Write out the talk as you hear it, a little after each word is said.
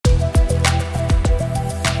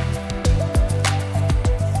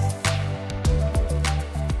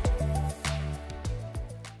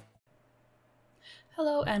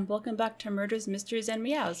Hello and welcome back to Murders, Mysteries, and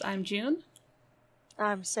Meows. I'm June.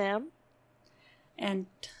 I'm Sam. And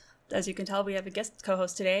as you can tell, we have a guest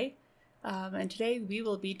co-host today. And today we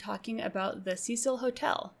will be talking about the Cecil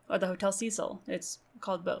Hotel, or the Hotel Cecil. It's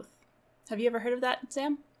called both. Have you ever heard of that,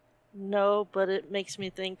 Sam? No, but it makes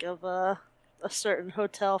me think of a certain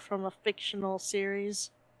hotel from a fictional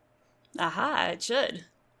series. Aha, it should.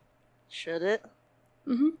 Should it?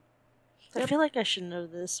 Mm-hmm. I feel like I should know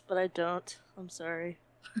this, but I don't. I'm sorry.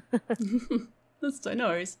 That's no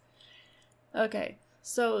worries. Okay,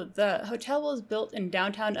 so the hotel was built in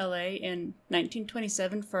downtown LA in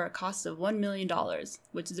 1927 for a cost of $1 million,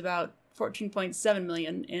 which is about $14.7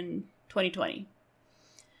 million in 2020.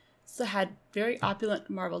 So it had very opulent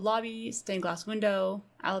marble lobby, stained glass window,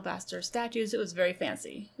 alabaster statues. It was very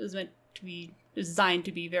fancy. It was designed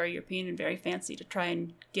to be very European and very fancy to try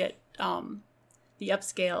and get the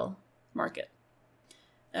upscale market.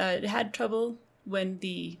 It had trouble when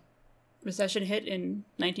the recession hit in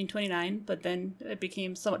 1929, but then it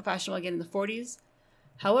became somewhat fashionable again in the 40s.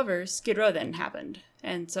 However, Skid Row then happened.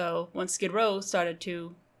 And so once Skid Row started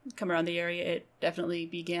to come around the area, it definitely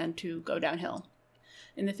began to go downhill.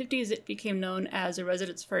 In the 50s, it became known as a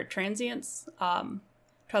residence for transients,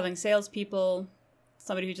 traveling salespeople,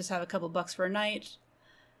 somebody who just have a couple bucks for a night.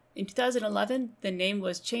 In 2011, the name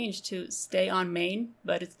was changed to Stay on Main,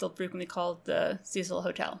 but it's still frequently called the Cecil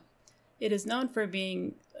Hotel. It is known for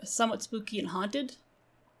being somewhat spooky and haunted.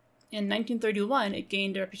 In 1931, it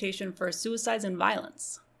gained a reputation for suicides and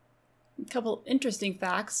violence. A couple interesting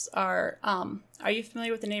facts are you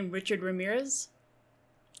familiar with the name Richard Ramirez?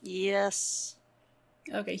 Yes.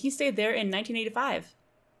 Okay, he stayed there in 1985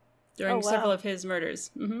 during several of his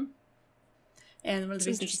murders. Mm-hmm. And one of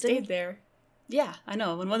the reasons he stayed there... Yeah, I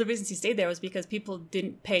know. And one of the reasons he stayed there was because people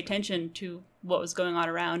didn't pay attention to what was going on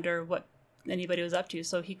around or what anybody was up to,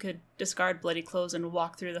 so he could discard bloody clothes and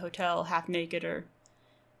walk through the hotel half naked or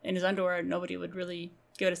in his underwear, and nobody would really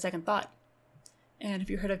give it a second thought. And have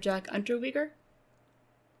you heard of Jack Unterweger?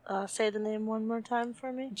 Say the name one more time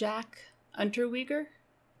for me. Jack Unterweger?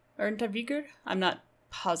 Or Unterweger? I'm not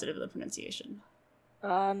positive of the pronunciation.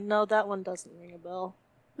 No, that one doesn't ring a bell.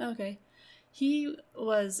 Okay. He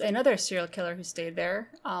was another serial killer who stayed there.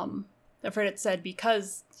 I've heard it said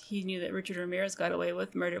because he knew that Richard Ramirez got away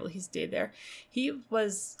with murder, well, he stayed there. He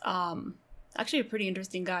was actually a pretty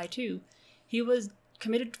interesting guy, too. He was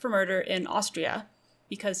committed for murder in Austria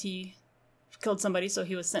because he killed somebody, so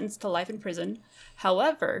he was sentenced to life in prison.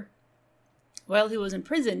 However, while he was in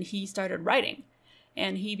prison, he started writing,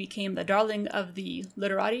 and he became the darling of the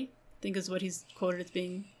literati, I think is what he's quoted as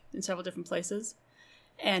being in several different places.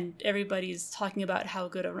 And everybody's talking about how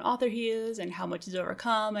good of an author he is and how much he's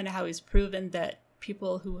overcome and how he's proven that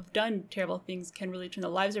people who have done terrible things can really turn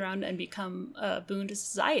their lives around and become a boon to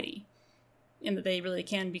society, and that they really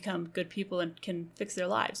can become good people and can fix their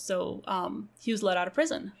lives. So he was let out of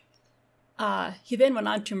prison. He then went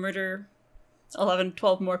on to murder 11,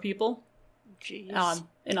 12 more people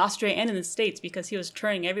in Austria and in the States because he was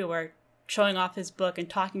touring everywhere, showing off his book and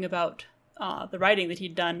talking about the writing that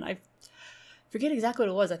he'd done. I forget exactly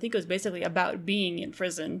what it was. I think it was basically about being in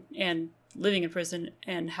prison and living in prison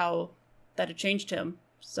and how that had changed him.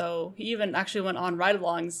 So he even actually went on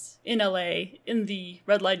ride-alongs in LA in the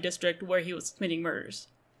red light district where he was committing murders.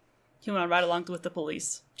 He went on ride-alongs with the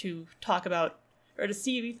police to talk about, or to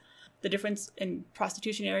see the difference in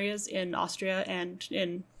prostitution areas in Austria and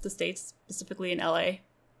in the States, specifically in LA.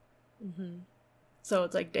 Mm-hmm. So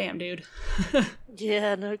it's like, damn, dude.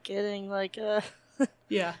 Yeah, no kidding.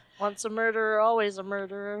 Yeah. Once a murderer, always a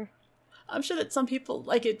murderer. I'm sure that some people,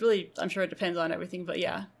 I'm sure it depends on everything, but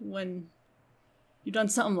yeah, when you've done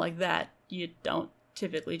something like that, you don't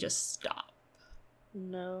typically just stop.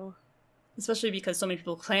 No. Especially because so many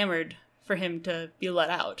people clamored for him to be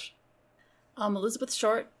let out. Elizabeth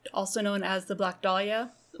Short, also known as the Black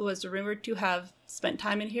Dahlia, was rumored to have spent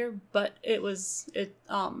time in here, but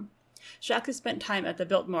she actually spent time at the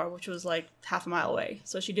Biltmore, which was like half a mile away,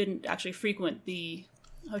 so she didn't actually frequent the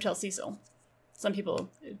Hotel Cecil. Some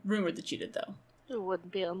people rumored that she did, though. It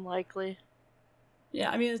wouldn't be unlikely.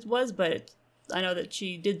 Yeah, I mean, it was, but I know that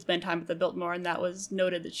she did spend time at the Biltmore, and that was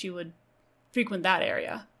noted that she would frequent that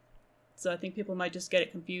area. So I think people might just get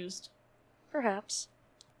it confused. Perhaps.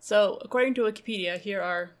 So, according to Wikipedia, here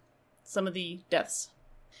are some of the deaths.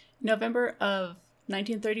 In November of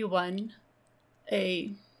 1931,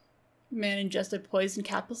 a man ingested poison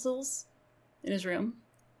capsules in his room.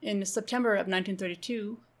 In September of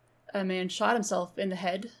 1932, a man shot himself in the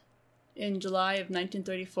head. In July of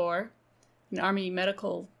 1934, an Army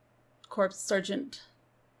Medical Corps sergeant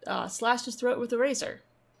slashed his throat with a razor.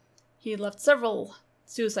 He left several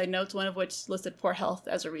suicide notes, one of which listed poor health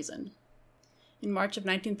as a reason. In March of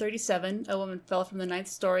 1937, a woman fell from the 9th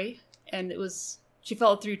story, and she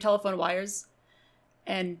fell through telephone wires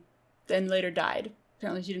and then later died.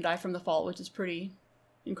 Apparently she didn't die from the fall, which is pretty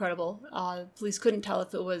incredible. Police couldn't tell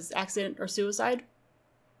if it was accident or suicide.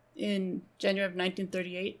 In January of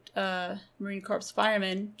 1938, a Marine Corps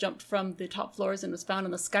fireman jumped from the top floors and was found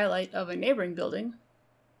on the skylight of a neighboring building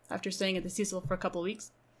after staying at the Cecil for a couple of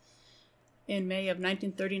weeks. In May of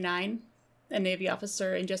 1939, a Navy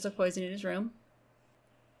officer ingested poison in his room.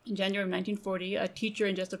 In January of 1940, a teacher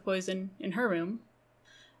ingested poison in her room,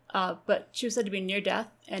 but she was said to be near death,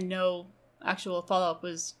 and no actual follow-up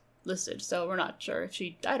was listed, so we're not sure if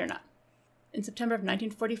she died or not. In September of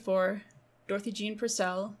 1944, Dorothy Jean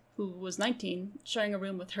Purcell, who was 19, sharing a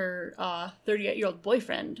room with her 38-year-old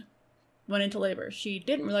boyfriend, went into labor. She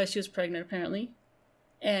didn't realize she was pregnant, apparently,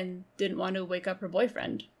 and didn't want to wake up her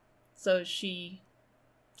boyfriend. So she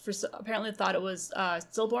apparently thought it was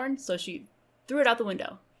stillborn, so she threw it out the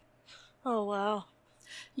window. Oh, wow.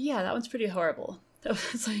 Yeah, that one's pretty horrible. That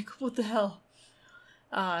was like, what the hell?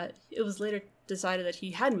 It was later decided that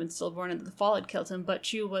he hadn't been stillborn and that the fall had killed him, but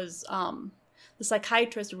she was, the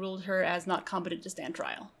psychiatrist ruled her as not competent to stand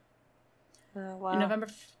trial. Wow. In November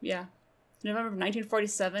of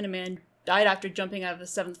 1947, a man died after jumping out of the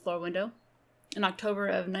 7th floor window. In October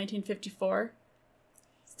of 1954,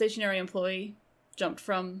 a stationary employee jumped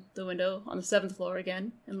from the window on the 7th floor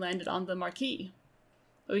again and landed on the marquee.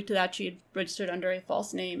 A week to that, she had registered under a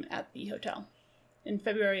false name at the hotel. In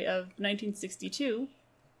February of 1962,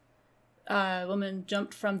 a woman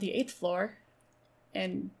jumped from the 8th floor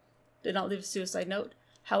and did not leave a suicide note.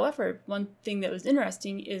 However, one thing that was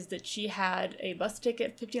interesting is that she had a bus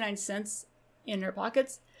ticket, 59 cents, in her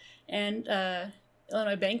pockets, and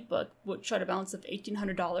Illinois bank book, which showed a balance of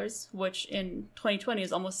 $1,800, which in 2020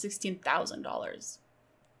 is almost $16,000.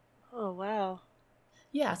 Oh, wow.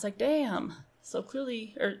 Yeah, it's like, damn. So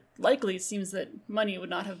clearly, or likely, it seems that money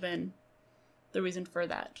would not have been the reason for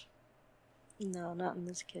that. No, not in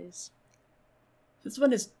this case. This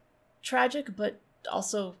one is tragic, but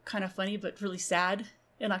also kind of funny, but really sad.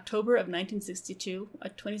 In October of 1962, a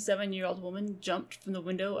 27-year-old woman jumped from the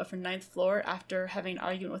window of her 9th floor after having an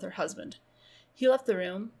argument with her husband. He left the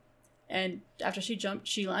room, and after she jumped,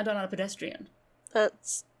 she landed on a pedestrian.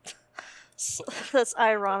 That's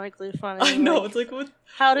ironically funny. I know, it's like, what?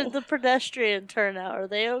 How did the pedestrian turn out? Are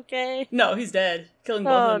they okay? No, he's dead. Killing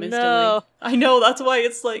both of them instantly. No. I know, that's why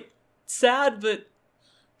it's, like, sad, but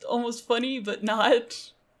almost funny, but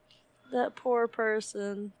not. That poor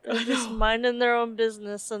person. They're just minding their own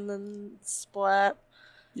business and then splat.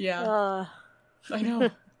 Yeah. I know.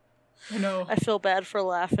 I know. I feel bad for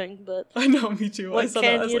laughing, but I know, me too. What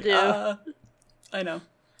can you do? I know.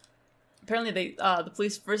 Apparently, the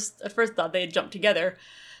police at first thought they had jumped together.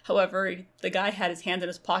 However, the guy had his hands in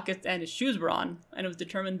his pockets and his shoes were on, and it was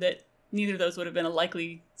determined that neither of those would have been a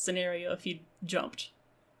likely scenario if he'd jumped.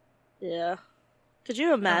 Yeah. Could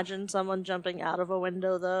you imagine someone jumping out of a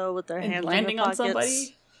window, though, with their and hands landing in their on pockets?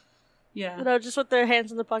 somebody? Yeah. You know, just with their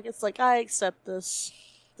hands in their pockets, like, I accept this.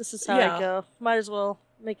 This is how I go. Might as well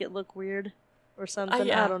make it look weird or something.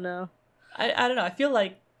 Yeah. I don't know. I don't know. I feel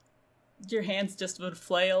like your hands just would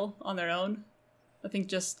flail on their own. I think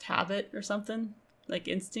just habit or something. Like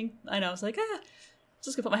instinct. I know. It's like,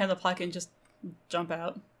 just gonna put my hand in the pocket and just jump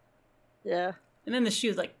out. Yeah. And then the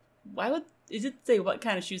shoes, like, why would... It did say what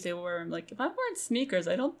kind of shoes they were. I'm like, if I'm wearing sneakers,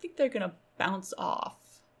 I don't think they're gonna bounce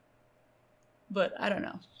off. But I don't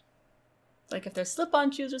know. Like, if they're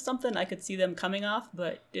slip-on shoes or something, I could see them coming off,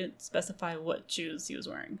 but didn't specify what shoes he was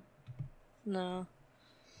wearing. No.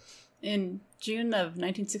 In June of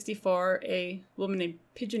 1964, a woman named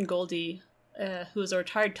Pigeon Goldie, who was a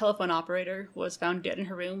retired telephone operator, was found dead in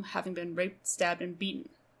her room, having been raped, stabbed, and beaten.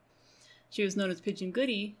 She was known as Pigeon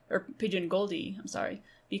Goldie,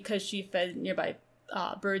 because she fed nearby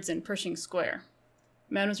birds in Pershing Square.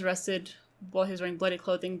 The man was arrested while he was wearing bloody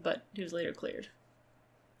clothing, but he was later cleared.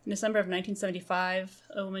 In December of 1975,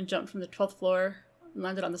 a woman jumped from the 12th floor and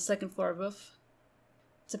landed on the 2nd floor roof.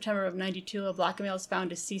 In September of 92, a black male was found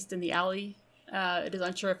deceased in the alley. It is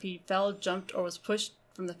unsure if he fell, jumped, or was pushed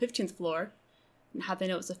from the 15th floor. And how they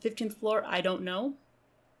know it was the 15th floor, I don't know.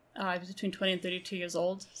 He was between 20 and 32 years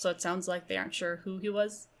old, so it sounds like they aren't sure who he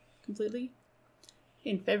was completely.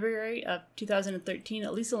 In February of 2013,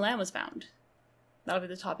 Elisa Lam was found. That'll be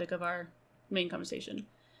the topic of our main conversation.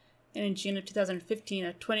 And in June of 2015,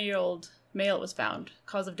 a 20-year-old male was found.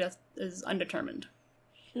 Cause of death is undetermined.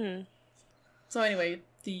 So anyway,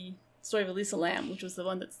 the story of Elisa Lam, which was the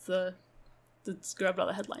one that's grabbed all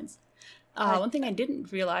the headlines. One thing I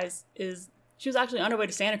didn't realize is She was actually on her way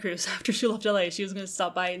to Santa Cruz after she left LA. She was going to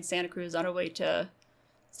stop by in Santa Cruz on her way to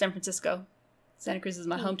San Francisco. Santa Cruz is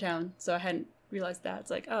my hometown, so I hadn't realized that.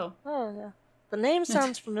 It's like, oh. Oh, yeah. The name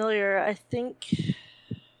sounds familiar. I think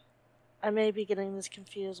I may be getting this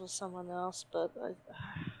confused with someone else, but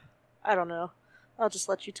I don't know. I'll just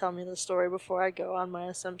let you tell me the story before I go on my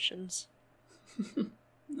assumptions.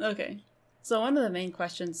 Okay. So one of the main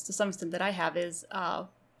questions, to some extent, that I have is,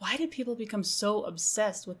 why did people become so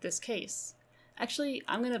obsessed with this case? Actually,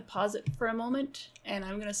 I'm going to pause it for a moment, and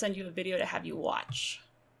I'm going to send you a video to have you watch.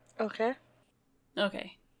 Okay.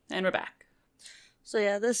 Okay. And we're back. So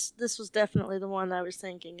yeah, this was definitely the one I was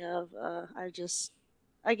thinking of.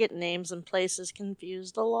 I get names and places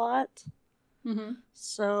confused a lot. Mm-hmm.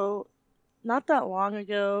 So, not that long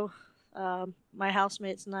ago, my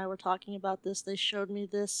housemates and I were talking about this. They showed me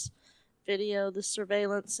this video, this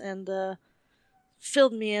surveillance, and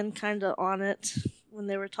filled me in kind of on it when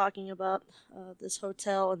they were talking about this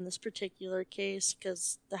hotel and this particular case,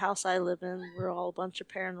 because the house I live in, we're all a bunch of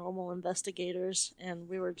paranormal investigators, and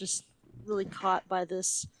we were just really caught by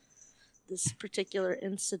this particular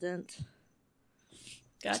incident.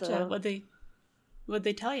 Gotcha. So, What'd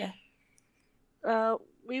they tell you?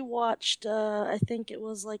 We watched, I think it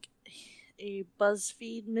was like a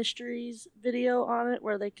BuzzFeed Mysteries video on it,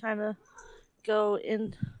 where they kind of go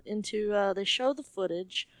into they show the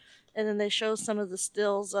footage, and then they show some of the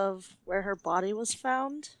stills of where her body was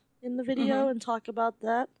found in the video, and talk about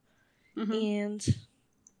that. And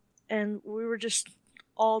we were just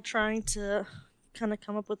all trying to kind of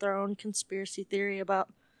come up with our own conspiracy theory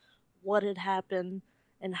about what had happened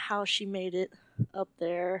and how she made it up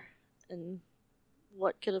there and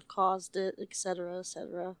what could have caused it, etc.,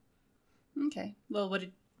 etc. Okay. Well, what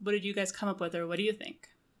did you guys come up with, or what do you think?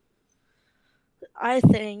 I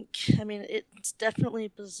mean, it's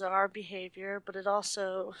definitely bizarre behavior, but it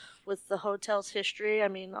also, with the hotel's history, I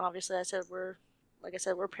mean, obviously we're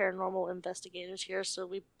paranormal investigators here,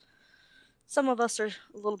 so some of us are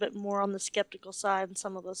a little bit more on the skeptical side, and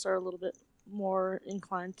some of us are a little bit more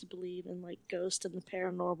inclined to believe in, like, ghosts and the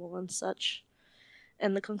paranormal and such.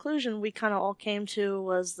 And the conclusion we kind of all came to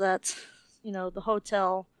was that, the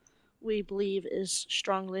hotel, we believe, is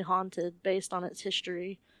strongly haunted based on its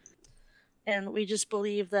history. And we just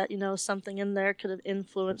believe that, something in there could have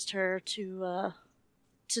influenced her to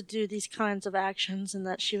do these kinds of actions, and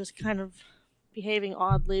that she was kind of behaving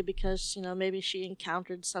oddly because, maybe she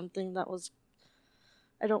encountered something that was,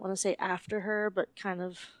 I don't want to say after her, but kind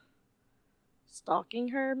of stalking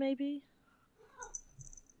her, maybe.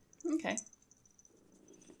 Okay.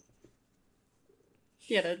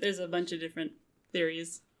 Yeah, there's a bunch of different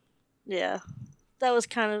theories. Yeah. That was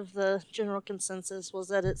kind of the general consensus, was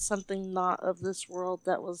that it's something not of this world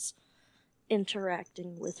that was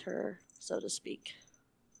interacting with her, so to speak.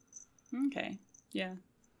 Okay. Yeah.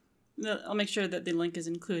 I'll make sure that the link is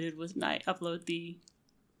included when I upload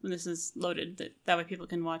when this is loaded. That way people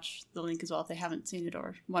can watch the link as well if they haven't seen it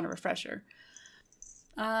or want a refresher.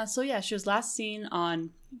 So yeah, she was last seen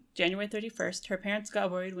on January 31st. Her parents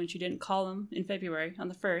got worried when she didn't call them in February on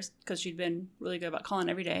the 1st, because she'd been really good about calling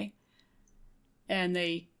every day. And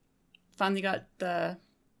they finally got the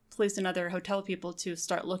police and other hotel people to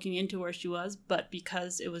start looking into where she was, but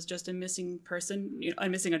because it was just a missing person, a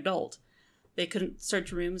missing adult, they couldn't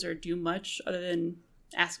search rooms or do much other than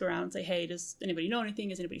ask around and say, hey, does anybody know anything?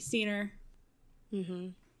 Has anybody seen her? Mm-hmm.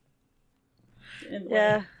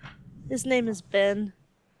 Yeah. His name is Ben.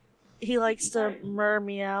 He likes to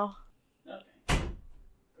meow. Okay.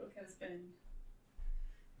 Girl Cat's been...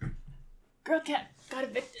 Girl Cat got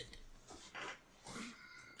evicted.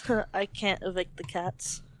 I can't evict the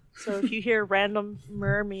cats. So if you hear random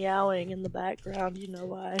meowing in the background, you know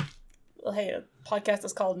why. Well, hey, a podcast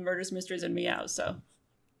is called Murders, Mysteries, and Meows,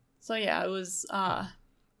 so yeah, it was,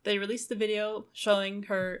 they released the video showing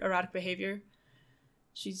her erratic behavior.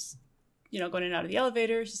 She's, going in and out of the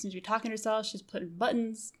elevator. She seems to be talking to herself. She's putting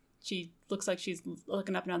buttons. She looks like she's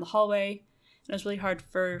looking up and down the hallway. And it was really hard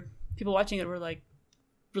for people watching it. Were, like,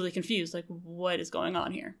 really confused. Like, what is going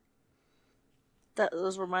on here?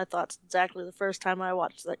 Those were my thoughts exactly the first time I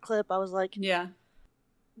watched that clip. I was like... Yeah.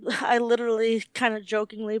 I literally kind of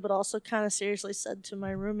jokingly, but also kind of seriously said to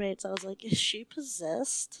my roommates, I was like, is she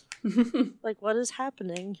possessed? Like, what is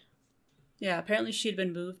happening? Yeah, apparently she'd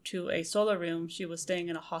been moved to a solo room. She was staying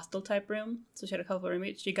in a hostel type room, so she had a couple of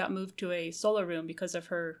roommates. She got moved to a solo room because of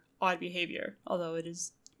her odd behavior, although it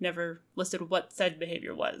is never listed what said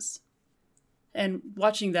behavior was. And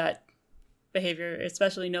watching that behavior,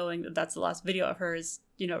 especially knowing that that's the last video of hers,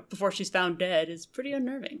 before she's found dead, is pretty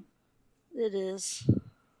unnerving. It is.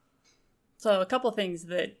 So a couple things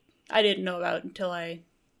that I didn't know about until I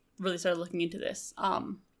really started looking into this.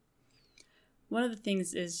 One of the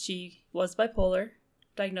things is she was bipolar,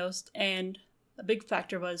 diagnosed, and a big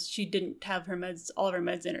factor was she didn't have all of her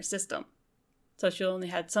meds in her system. So she only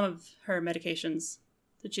had some of her medications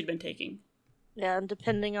that she'd been taking. Yeah, and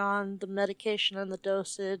depending on the medication and the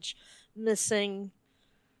dosage, missing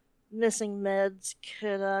meds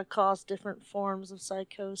could cause different forms of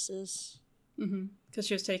psychosis. Because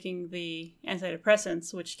she was taking the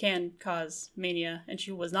antidepressants, which can cause mania, and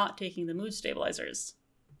she was not taking the mood stabilizers.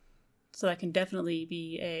 So that can definitely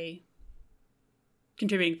be a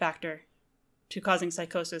contributing factor to causing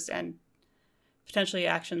psychosis and potentially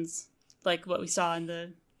actions like what we saw in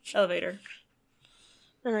the elevator.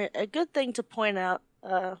 And a good thing to point out,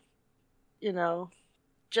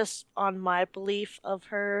 just on my belief of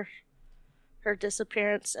her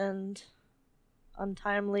disappearance and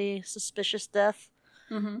untimely, suspicious death,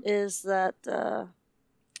 is that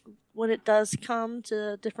when it does come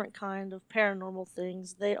to different kind of paranormal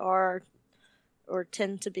things, they are or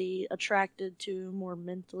tend to be attracted to more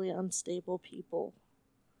mentally unstable people.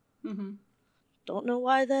 Don't know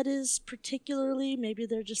why that is particularly. Maybe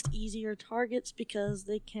they're just easier targets because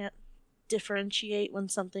they can't differentiate when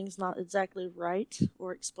something's not exactly right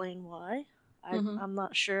or explain why. I'm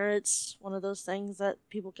not sure. It's one of those things that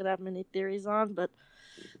people could have many theories on, but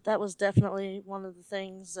that was definitely one of the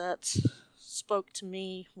things that spoke to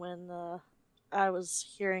me when I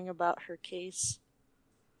was hearing about her case.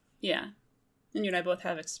 Yeah. And you and I both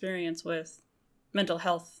have experience with mental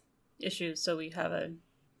health issues, so we have a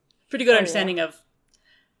pretty good understanding of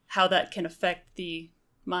how that can affect the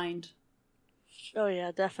mind. Oh,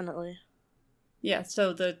 yeah, definitely. Yeah,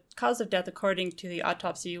 so the cause of death, according to the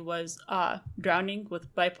autopsy, was drowning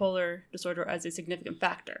with bipolar disorder as a significant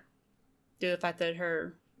factor, due to the fact that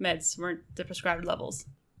her meds weren't the prescribed levels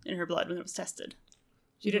in her blood when it was tested.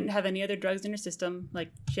 She didn't have any other drugs in her system,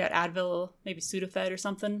 like she had Advil, maybe Sudafed or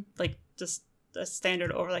something, like just a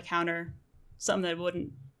standard over-the-counter, something that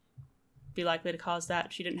wouldn't be likely to cause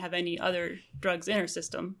that. She didn't have any other drugs in her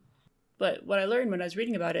system. But what I learned when I was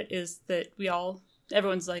reading about it is that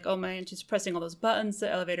everyone's like, oh man, she's pressing all those buttons, the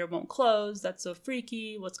elevator won't close, that's so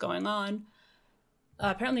freaky, what's going on?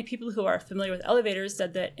 Apparently people who are familiar with elevators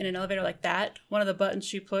said that in an elevator like that, one of the buttons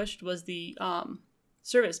she pushed was the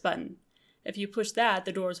service button. If you push that,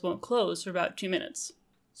 the doors won't close for about 2 minutes.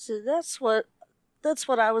 So that's what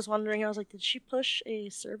I was wondering. I was like, did she push a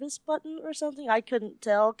service button or something? I couldn't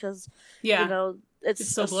tell because, it's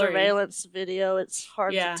so a blurry. Surveillance video. It's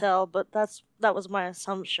hard to tell, but that was my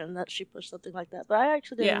assumption that she pushed something like that. But I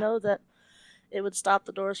actually didn't know that it would stop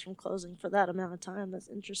the doors from closing for that amount of time. That's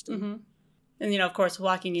interesting. And, of course,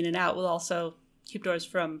 walking in and out will also keep doors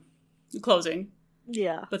from closing.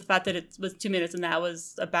 Yeah. But the fact that it was 2 minutes and that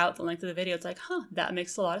was about the length of the video, it's like, that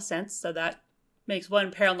makes a lot of sense. So that makes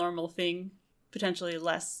one paranormal thing potentially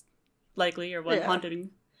less likely or one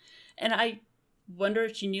haunting. And I wonder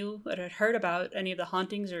if she knew or had heard about any of the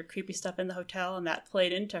hauntings or creepy stuff in the hotel and that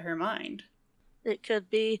played into her mind. It could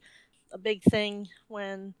be a big thing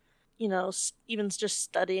when, even just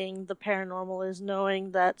studying the paranormal is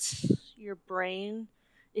knowing that your brain,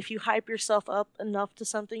 if you hype yourself up enough to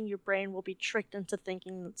something, your brain will be tricked into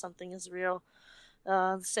thinking that something is real.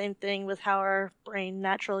 The same thing with how our brain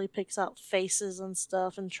naturally picks out faces and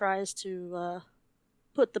stuff and tries to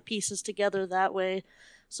put the pieces together that way.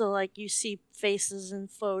 So, like, you see faces in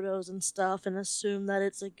photos and stuff and assume that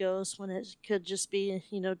it's a ghost when it could just be,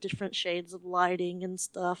 different shades of lighting and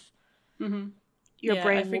stuff. Your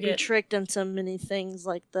brain will be tricked into many things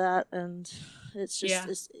like that, and it's just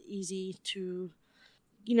it's easy to...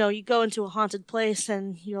 you go into a haunted place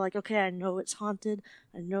and you're like, okay, I know it's haunted.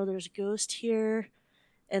 I know there's a ghost here.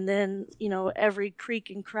 And then, every creak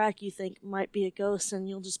and crack you think might be a ghost and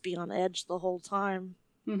you'll just be on edge the whole time.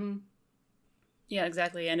 Yeah,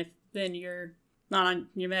 exactly. And if then you're not on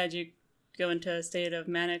your meds, you go into a state of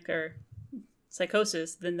manic or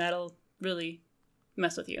psychosis, then that'll really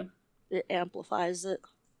mess with you. It amplifies it.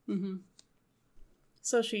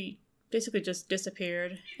 So she basically just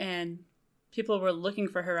disappeared and people were looking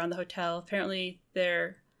for her around the hotel. Apparently,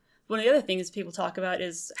 one of the other things people talk about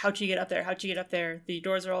is how'd you get up there? How'd you get up there? The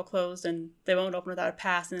doors are all closed and they won't open without a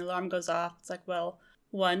pass and the alarm goes off. It's like, well,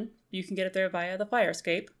 one, you can get up there via the fire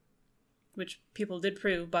escape, which people did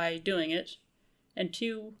prove by doing it. And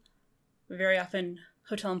two, very often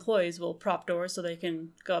hotel employees will prop doors so they can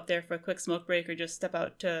go up there for a quick smoke break or just step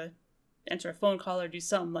out to answer a phone call or do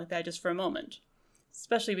something like that just for a moment.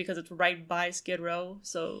 Especially because it's right by Skid Row,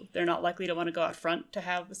 so they're not likely to want to go out front to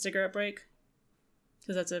have a cigarette break.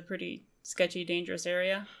 Because that's a pretty sketchy, dangerous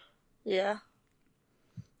area. Yeah.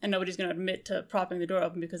 And nobody's going to admit to propping the door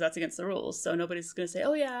open because that's against the rules. So nobody's going to say,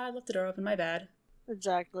 oh yeah, I left the door open, my bad.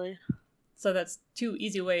 Exactly. So that's two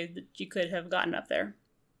easy ways that you could have gotten up there.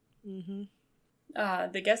 Mm-hmm.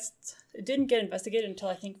 The guests didn't get investigated until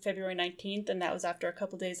I think February 19th, and that was after a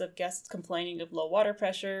couple days of guests complaining of low water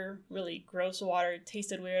pressure, really gross water, it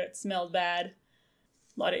tasted weird, it smelled bad,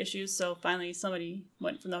 a lot of issues. So finally somebody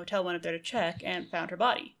went from the hotel, went up there to check, and found her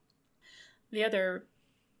body. The other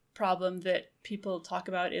problem that people talk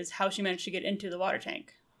about is how she managed to get into the water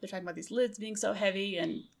tank. They're talking about these lids being so heavy,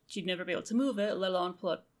 and she'd never be able to move it, let alone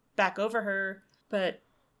pull it back over her. But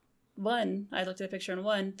one, I looked at a picture, and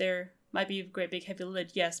one, there might be a great big heavy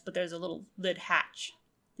lid, yes, but there's a little lid hatch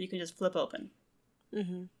that you can just flip open.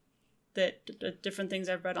 Mm-hmm. The different things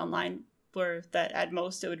I've read online were that at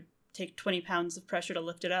most it would take 20 pounds of pressure to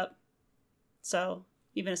lift it up. So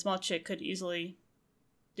even a small chick could easily,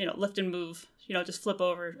 lift and move, just flip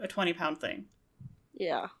over a 20-pound thing.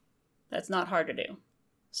 Yeah. That's not hard to do.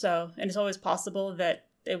 So, and it's always possible that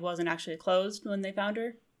it wasn't actually closed when they found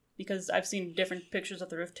her, because I've seen different pictures of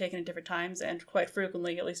the roof taken at different times, and quite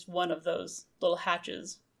frequently at least one of those little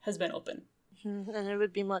hatches has been open. Mm-hmm. And it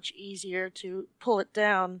would be much easier to pull it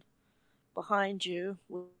down behind you,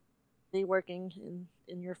 with it working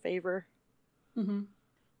in your favor. Mm-hmm.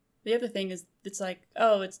 The other thing is, it's like,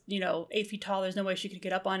 oh, it's, 8 feet tall, there's no way she could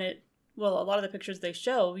get up on it. Well, a lot of the pictures they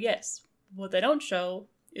show, yes. What they don't show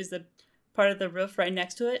is the part of the roof right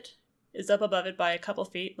next to it is up above it by a couple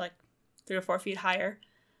feet, like 3 or 4 feet higher,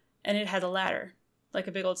 and it has a ladder, like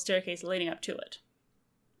a big old staircase leading up to it.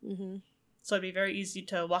 Mm-hmm. So it'd be very easy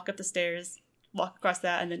to walk up the stairs, walk across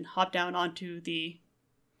that, and then hop down onto the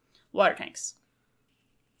water tanks.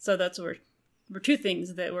 So that's were two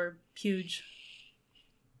things that were huge,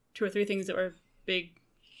 2 or 3 things that were big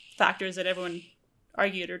factors that everyone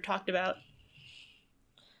argued or talked about.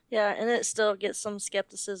 Yeah, and it still gets some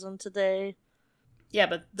skepticism today. Yeah,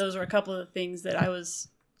 but those were a couple of things that I was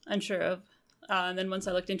unsure of. And then once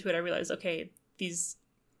I looked into it, I realized, okay, these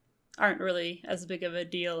aren't really as big of a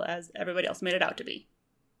deal as everybody else made it out to be.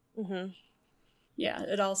 Mm-hmm. Yeah,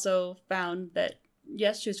 it also found that,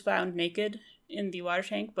 yes, she was found naked in the water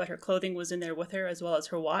tank, but her clothing was in there with her, as well as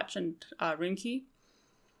her watch and room key.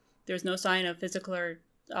 There's no sign of physical or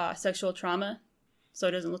sexual trauma, so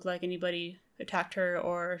it doesn't look like anybody attacked her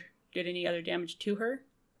or did any other damage to her.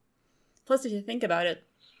 Plus, if you think about it,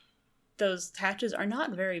 those hatches are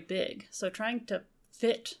not very big, so trying to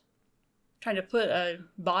put a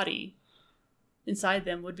body inside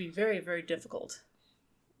them would be very, very difficult.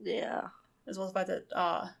 Yeah. As well as the fact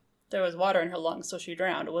that there was water in her lungs, so she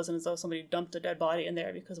drowned. It wasn't as though somebody dumped a dead body in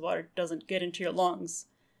there, because water doesn't get into your lungs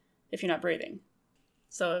if you're not breathing.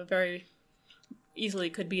 So it very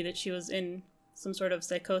easily could be that she was in some sort of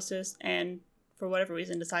psychosis and for whatever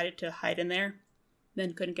reason decided to hide in there,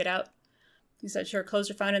 then couldn't get out. He said her clothes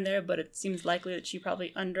were found in there, but it seems likely that she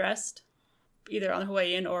probably undressed, either on her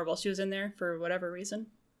way in or while she was in there for whatever reason.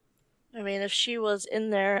 I mean, if she was in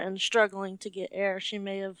there and struggling to get air, she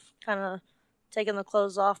may have kind of taken the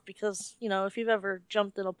clothes off because, if you've ever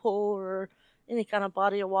jumped in a pool or any kind of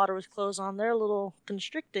body of water with clothes on, they're a little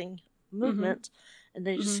constricting movement, and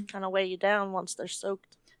they just kind of weigh you down once they're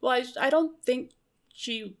soaked. Well, I don't think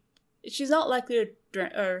she's not likely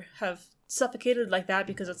to have suffocated like that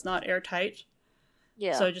because it's not airtight.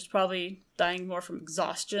 Yeah. So just probably dying more from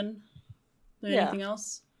exhaustion than anything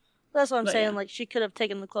else. That's what I'm saying. Yeah. Like, she could have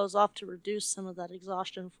taken the clothes off to reduce some of that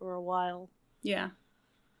exhaustion for a while. Yeah.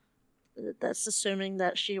 That's assuming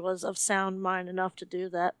that she was of sound mind enough to do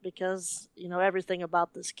that, because, everything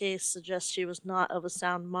about this case suggests she was not of a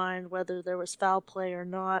sound mind, whether there was foul play or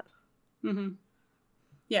not. Mm-hmm.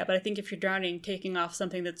 Yeah, but I think if you're drowning, taking off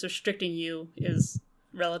something that's restricting you is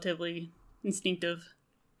relatively instinctive.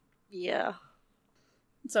 Yeah.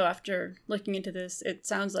 So after looking into this, it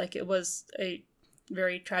sounds like it was a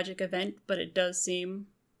very tragic event, but it does seem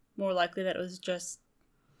more likely that it was just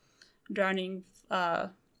drowning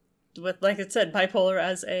with, like it said, bipolar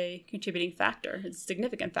as a contributing factor. It's a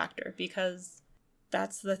significant factor because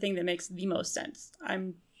that's the thing that makes the most sense.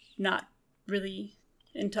 I'm not really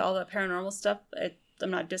into all the paranormal stuff.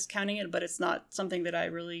 I'm not discounting it, but it's not something that I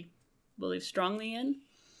really believe strongly in.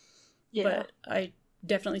 Yeah. But I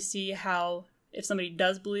definitely see how if somebody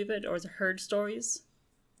does believe it or has heard stories,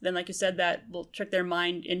 then like you said, that will trick their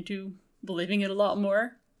mind into believing it a lot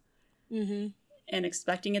more. Mm-hmm. And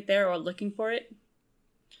expecting it there or looking for it.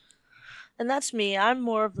 And that's me. I'm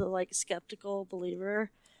more of the skeptical believer.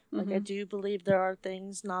 I do believe there are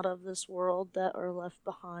things not of this world that are left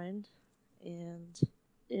behind. And,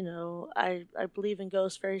 I believe in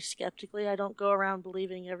ghosts very skeptically. I don't go around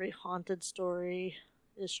believing every haunted story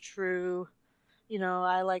is true.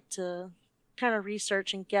 I like to kind of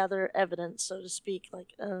research and gather evidence, so to speak,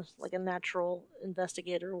 like a natural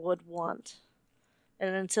investigator would want.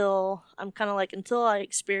 And until I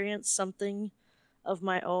experience something of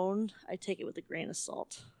my own, I take it with a grain of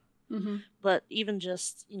salt. Mm-hmm. But even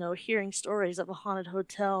just, hearing stories of a haunted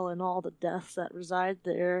hotel and all the deaths that reside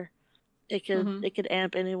there, Mm-hmm. it could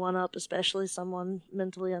amp anyone up, especially someone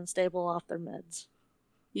mentally unstable off their meds.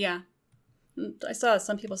 Yeah. I saw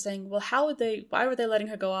some people saying, well, why were they letting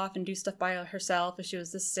her go off and do stuff by herself if she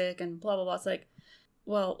was this sick and blah, blah, blah. It's like,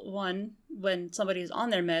 well, one, when somebody's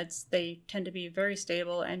on their meds, they tend to be very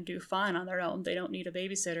stable and do fine on their own. They don't need a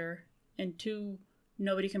babysitter. And two,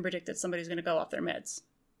 nobody can predict that somebody's going to go off their meds.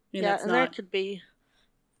 There could be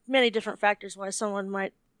many different factors why someone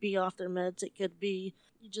might be off their meds. It could be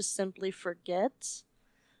you just simply forget,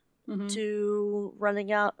 Mm-hmm. to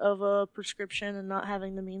running out of a prescription and not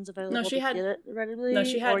having the means available to get it readily. No,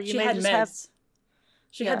 she had meds.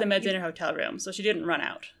 She had the meds in her hotel room, so she didn't run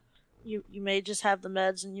out. You may just have the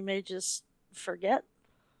meds and you may just forget.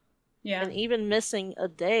 Yeah. And even missing a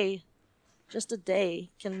day, just a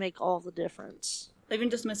day, can make all the difference.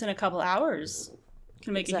 Even just missing a couple hours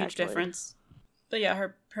can make a huge difference. But yeah,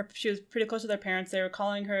 she was pretty close with her parents. They were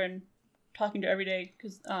calling her and talking to her every day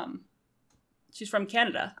because she's from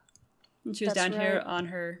Canada. And she was down here on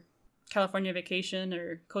her California vacation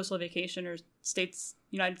or coastal vacation or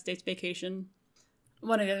United States vacation.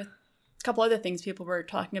 A couple other things people were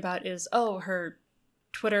talking about is, her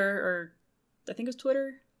Twitter, or I think it was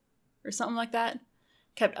Twitter or something like that,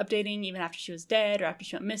 kept updating even after she was dead or after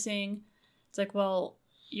she went missing. It's like, well,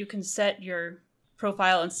 you can set your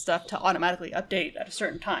profile and stuff to automatically update at a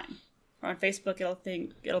certain time. Or on Facebook,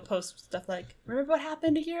 it'll post stuff like, remember what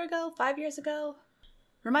happened a year ago, 5 years ago?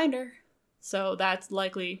 Reminder. So that's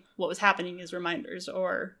likely what was happening, is reminders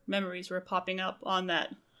or memories were popping up on that.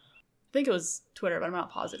 I think it was Twitter, but I'm not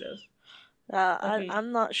positive.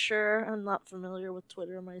 I'm not sure. I'm not familiar with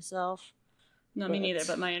Twitter myself. No, me neither,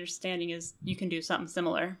 but my understanding is you can do something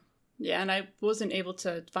similar. Yeah, and I wasn't able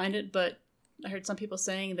to find it, but I heard some people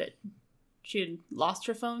saying that she had lost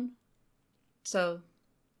her phone. So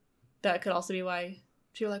that could also be why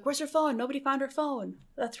people were like, where's her phone? Nobody found her phone.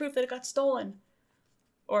 That's proof that it got stolen.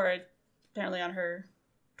 Or apparently on her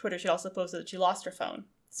Twitter, she also posted that she lost her phone.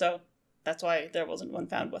 So that's why there wasn't one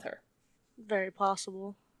found with her. Very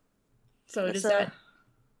possible. So Go ahead.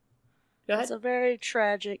 It's a very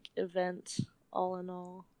tragic event, all in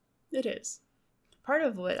all. It is. Part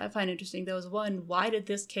of what I find interesting, though, is one, why did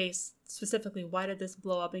this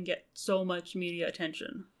blow up and get so much media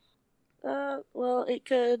attention? Well, it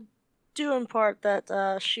could do in part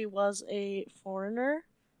that she was a foreigner,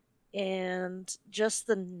 and just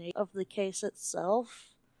the nature of the case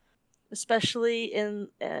itself, especially in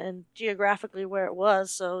and geographically where it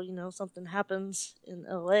was. So something happens in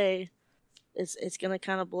LA, it's gonna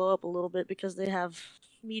kind of blow up a little bit because they have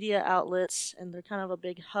media outlets and they're kind of a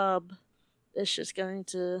big hub. It's just going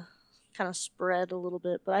to kind of spread a little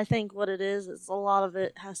bit. But I think what it is a lot of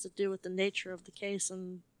it has to do with the nature of the case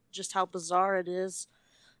and just how bizarre it is.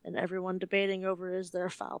 And everyone debating over, is there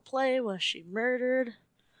foul play? Was she murdered?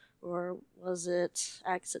 Or was it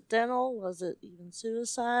accidental? Was it even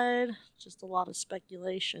suicide? Just a lot of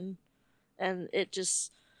speculation. And it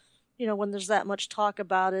just, when there's that much talk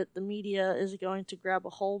about it, the media is going to grab a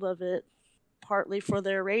hold of it, partly for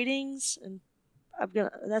their ratings, and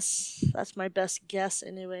that's my best guess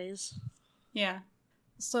anyways. Yeah.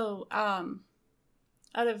 So, out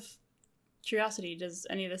of curiosity, does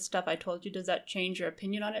any of this stuff I told you, does that change your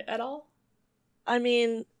opinion on it at all? I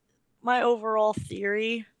mean, my overall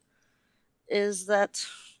theory is that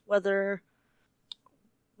whether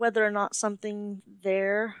or not something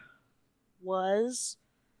there was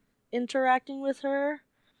interacting with her,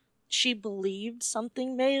 she believed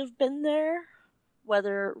something may have been there,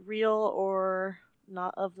 whether real or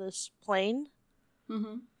not of this plane,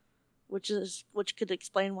 mm-hmm. which could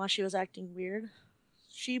explain why she was acting weird.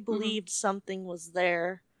 She believed something was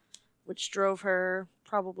there, which drove her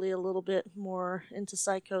probably a little bit more into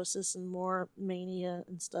psychosis and more mania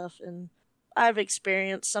and stuff. And I've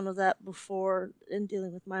experienced some of that before in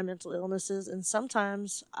dealing with my mental illnesses, and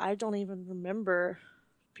sometimes I don't even remember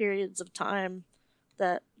periods of time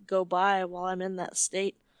that go by while I'm in that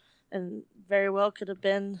state, and very well could have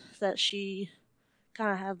been that she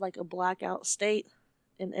kind of had like a blackout state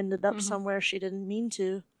and ended up somewhere she didn't mean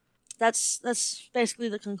to. That's basically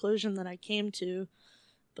the conclusion that I came to,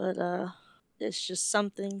 but it's just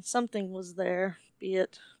something was there, be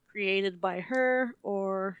it created by her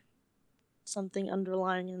or something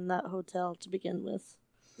underlying in that hotel to begin with.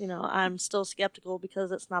 I'm still skeptical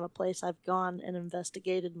because it's not a place I've gone and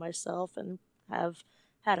investigated myself and have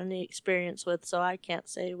had any experience with, so I can't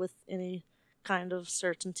say with any kind of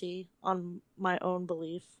certainty on my own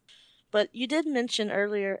belief. But you did mention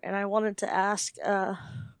earlier, and I wanted to ask,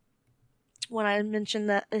 when I mentioned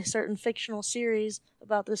that a certain fictional series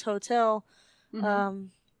about this hotel. Mm-hmm.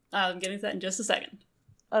 I'm getting to that in just a second.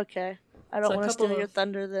 Okay. I don't want to steal your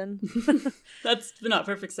thunder then. That's not a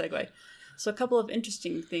perfect segue. So a couple of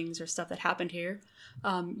interesting things or stuff that happened here.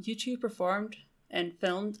 U2 performed and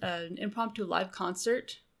filmed an impromptu live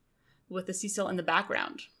concert with the Cecil in the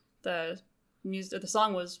background. The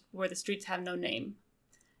song was "Where the Streets Have No Name,"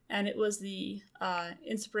 and it was the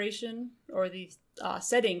inspiration or the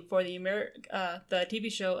setting for the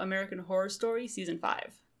TV show American Horror Story Season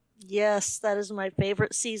 5. Yes, that is my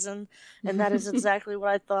favorite season, and that is exactly what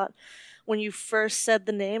I thought. When you first said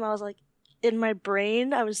the name, I was like, in my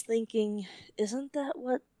brain, I was thinking, isn't that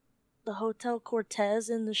what the Hotel Cortez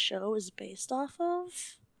in the show is based off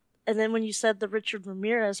of? And then when you said the Richard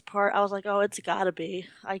Ramirez part, I was like, oh, it's gotta be.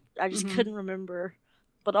 I just couldn't remember.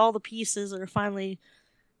 But all the pieces are finally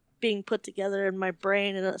being put together in my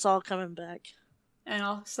brain, and it's all coming back. And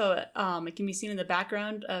also, it can be seen in the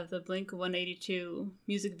background of the Blink-182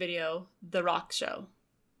 music video, The Rock Show.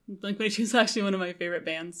 Blink-182 is actually one of my favorite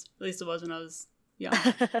bands. At least it was when I was young.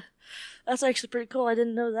 That's actually pretty cool. I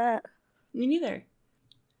didn't know that. Me neither.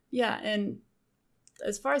 Yeah, and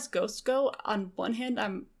as far as ghosts go, on one hand,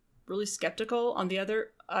 I'm really skeptical. On the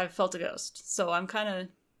other, I've felt a ghost. So I'm kind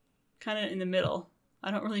of in the middle.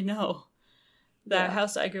 I don't really know. The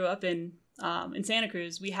house I grew up in Santa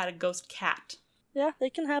Cruz, we had a ghost cat. Yeah, they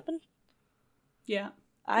can happen. Yeah.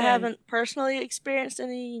 I haven't personally experienced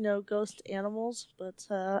any, ghost animals, but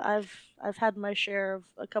I've had my share of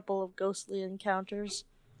a couple of ghostly encounters.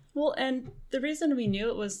 Well, and the reason we knew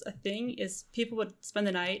it was a thing is people would spend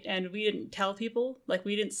the night and we didn't tell people, like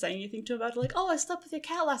we didn't say anything to them about it, like, oh, I slept with your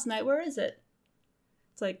cat last night, where is it?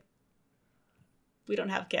 It's like, we don't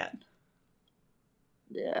have a cat.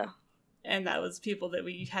 Yeah. And that was people that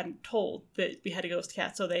we hadn't told that we had a ghost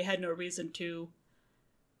cat, so they had no reason to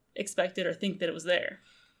expect it or think that it was there.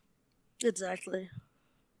 Exactly.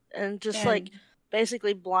 And like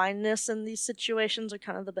basically blindness in these situations are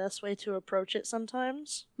kind of the best way to approach it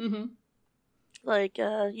sometimes. Mm-hmm. Like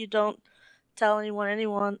you don't tell anyone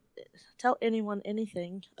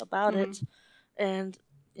anything about it, and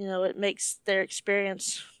it makes their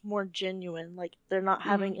experience more genuine. Like they're not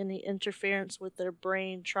having any interference with their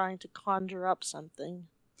brain trying to conjure up something.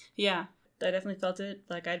 Yeah, I definitely felt it.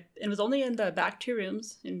 It was only in the back 2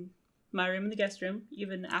 rooms, in my room and the guest room,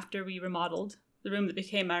 even after we remodeled the room that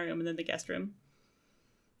became my room and then the guest room.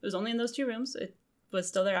 It was only in those 2 rooms. It was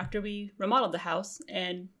still there after we remodeled the house,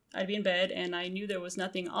 and I'd be in bed, and I knew there was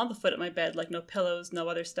nothing on the foot of my bed, like no pillows, no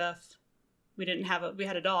other stuff. We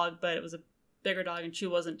had a dog, but it was a bigger dog, and she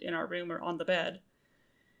wasn't in our room or on the bed.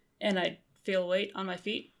 And I'd feel weight on my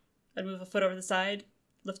feet. I'd move a foot over the side,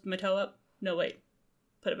 lift my toe up, no weight,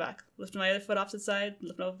 put it back. Lift my other foot off to the side,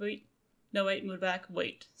 lift my feet, no weight, move it back,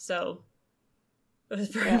 weight. So it was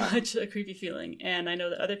very much a creepy feeling. And I know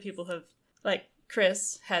that other people have, like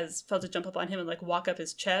Chris has felt it jump up on him and like walk up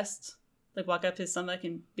his chest, like walk up his stomach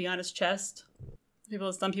and be on his chest.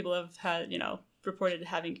 Some people have had, reported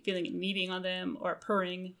feeling it kneading on them or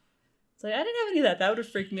purring. So I didn't have any of that. That would have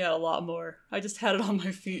freaked me out a lot more. I just had it on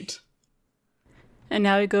my feet. And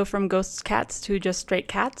now we go from ghost cats to just straight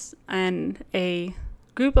cats. And a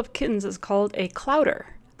group of kittens is called a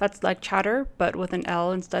clouder. That's like chowder, but with an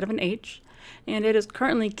L instead of an H. And it is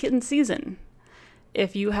currently kitten season.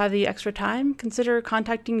 If you have the extra time, consider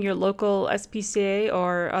contacting your local SPCA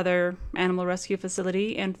or other animal rescue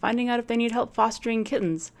facility and finding out if they need help fostering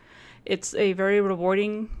kittens. It's a very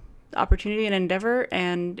rewarding opportunity and endeavor,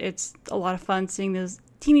 and it's a lot of fun seeing those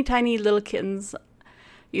teeny tiny little kittens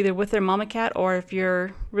either with their mama cat or if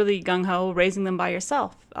you're really gung-ho raising them by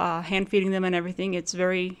yourself, hand feeding them and everything. It's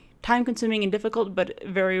very time consuming and difficult, but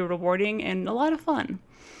very rewarding and a lot of fun.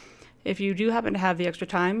 If you do happen to have the extra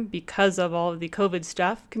time because of all of the COVID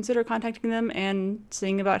stuff, consider contacting them and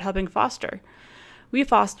seeing about helping foster. We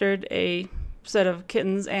fostered a set of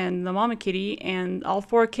kittens and the mama kitty, and all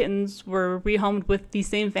 4 kittens were rehomed with the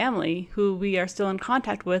same family who we are still in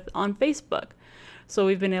contact with on Facebook. So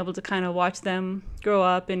we've been able to kind of watch them grow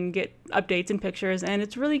up and get updates and pictures, and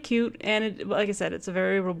it's really cute, and like I said, it's a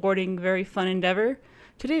very rewarding, very fun endeavor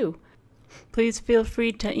to do. Please feel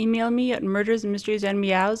free to email me at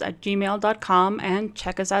murdersmysteriesandmeows@gmail.com and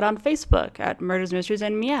check us out on Facebook at Murders, Mysteries,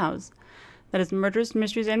 and Meows. That is Murders,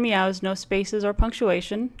 Mysteries, and Meows, no spaces or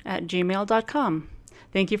punctuation, at gmail.com.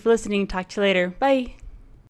 Thank you for listening. Talk to you later. Bye.